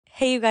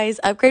Hey, you guys,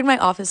 upgrade my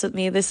office with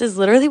me. This is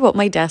literally what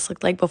my desk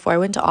looked like before I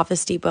went to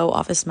Office Depot,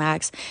 Office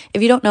Max.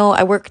 If you don't know,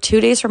 I work 2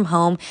 days from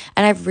home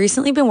and I've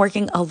recently been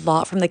working a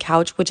lot from the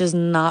couch, which is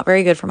not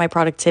very good for my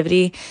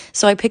productivity.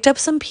 So I picked up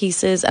some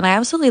pieces and I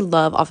absolutely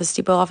love Office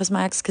Depot, Office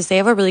Max because they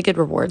have a really good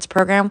rewards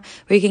program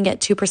where you can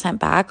get 2%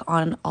 back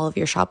on all of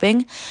your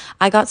shopping.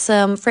 I got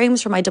some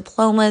frames for my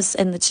diplomas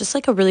and it's just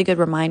like a really good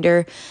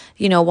reminder,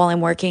 while I'm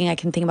working, I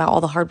can think about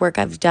all the hard work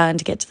I've done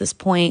to get to this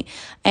point.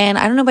 And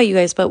I don't know about you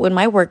guys, but when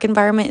my work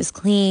environment is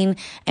clean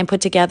and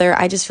put together,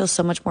 I just feel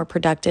so much more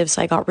productive.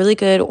 So I got really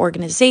good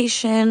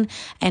organization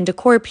and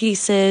decor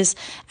pieces,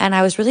 and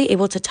I was really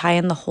able to tie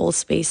in the whole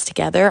space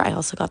together. I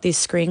also got these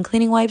screen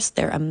cleaning wipes.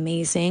 They're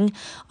amazing.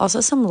 Also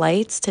some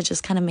lights to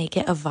just kind of make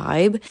it a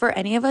vibe. For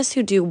any of us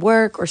who do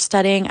work or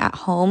studying at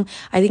home,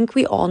 I think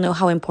we all know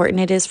how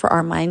important it is for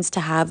our minds to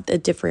have the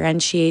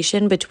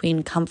differentiation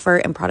between comfort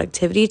and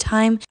productivity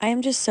time. I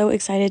am just so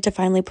excited to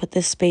finally put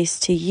this space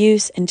to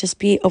use and just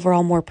be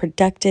overall more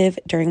productive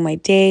during my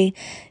day.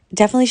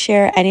 Definitely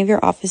share any of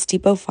your Office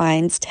Depot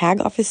finds. Tag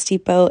Office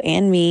Depot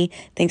and me.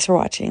 Thanks for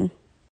watching.